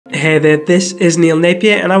Hey there, this is Neil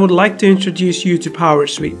Napier and I would like to introduce you to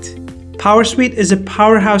PowrSuite. PowrSuite is a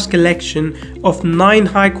powerhouse collection of 9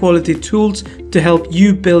 high-quality tools to help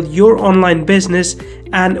you build your online business,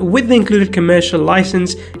 and with the included commercial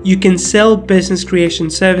license, you can sell business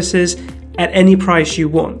creation services at any price you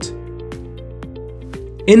want.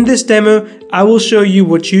 In this demo, I will show you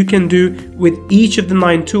what you can do with each of the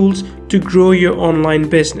 9 tools to grow your online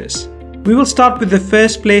business. We will start with the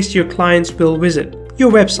first place your clients will visit, your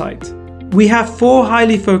website. We have 4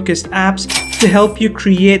 highly focused apps to help you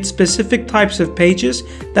create specific types of pages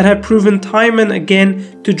that have proven time and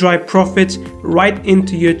again to drive profits right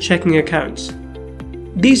into your checking accounts.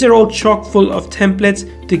 These are all chock full of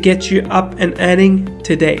templates to get you up and earning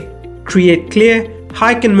today. Create clear,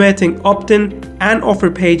 high converting opt-in and offer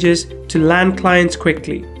pages to land clients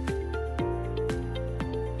quickly.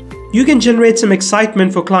 You can generate some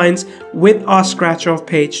excitement for clients with our Scratch Off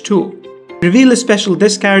Page tool. Reveal a special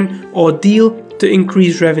discount or deal to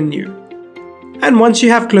increase revenue. And once you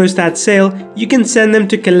have closed that sale, you can send them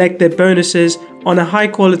to collect their bonuses on a high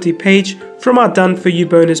quality page from our Done For You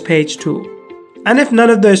bonus page tool. And if none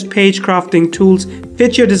of those page crafting tools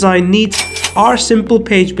fit your design needs, our simple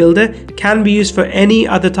page builder can be used for any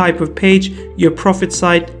other type of page your profit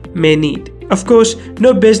site may need. Of course,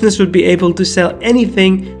 no business would be able to sell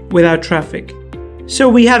anything without traffic. So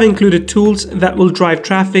we have included tools that will drive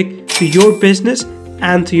traffic to your business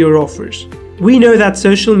and to your offers. We know that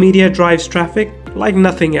social media drives traffic like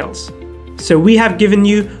nothing else. So we have given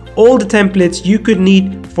you all the templates you could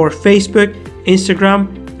need for Facebook, Instagram,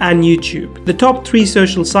 and YouTube, the top 3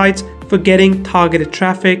 social sites for getting targeted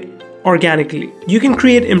traffic organically. You can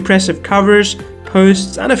create impressive covers,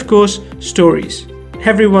 posts, and of course, stories.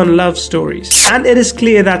 Everyone loves stories. And it is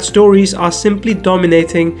clear that stories are simply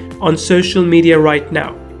dominating on social media right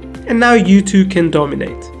now. And now you too can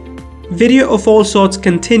dominate. Video of all sorts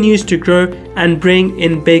continues to grow and bring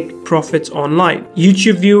in big profits online.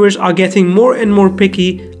 YouTube viewers are getting more and more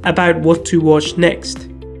picky about what to watch next.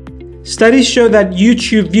 Studies show that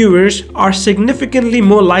YouTube viewers are significantly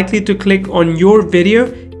more likely to click on your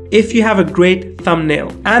video if you have a great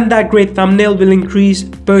thumbnail, and that great thumbnail will increase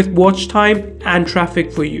both watch time and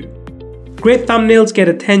traffic for you. Great thumbnails get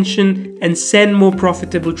attention and send more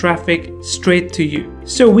profitable traffic straight to you.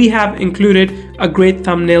 So we have included a great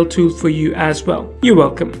thumbnail tool for you as well. You're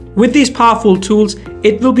welcome. With these powerful tools,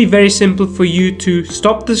 it will be very simple for you to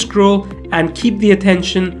stop the scroll and keep the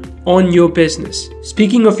attention on your business.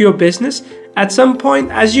 Speaking of your business, at some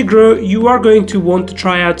point as you grow, you are going to want to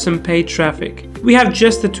try out some paid traffic. We have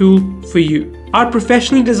just the tool for you. Our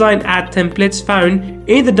professionally designed ad templates found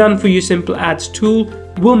in the Done For You Simple Ads tool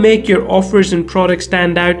will make your offers and products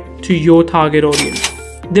stand out to your target audience.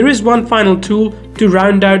 There is one final tool to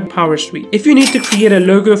round out PowrSuite. If you need to create a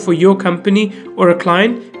logo for your company or a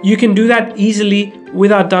client, you can do that easily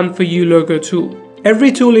with our Done For You logo tool.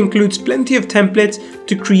 Every tool includes plenty of templates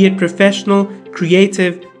to create professional,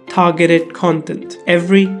 creative, targeted content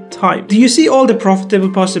every time. Do you see all the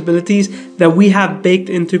profitable possibilities that we have baked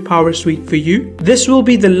into PowrSuite for you? This will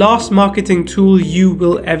be the last marketing tool you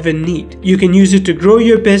will ever need. You can use it to grow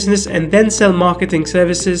your business and then sell marketing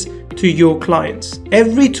services to your clients.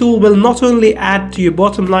 Every tool will not only add to your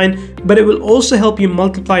bottom line, but it will also help you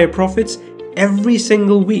multiply your profits every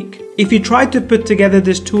single week. If you tried to put together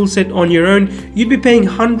this tool set on your own, you'd be paying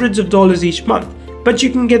hundreds of dollars each month, but you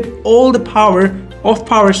can get all the power of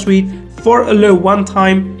PowrSuite for a low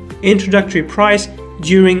one-time introductory price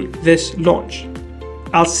during this launch.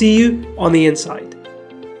 I'll see you on the inside.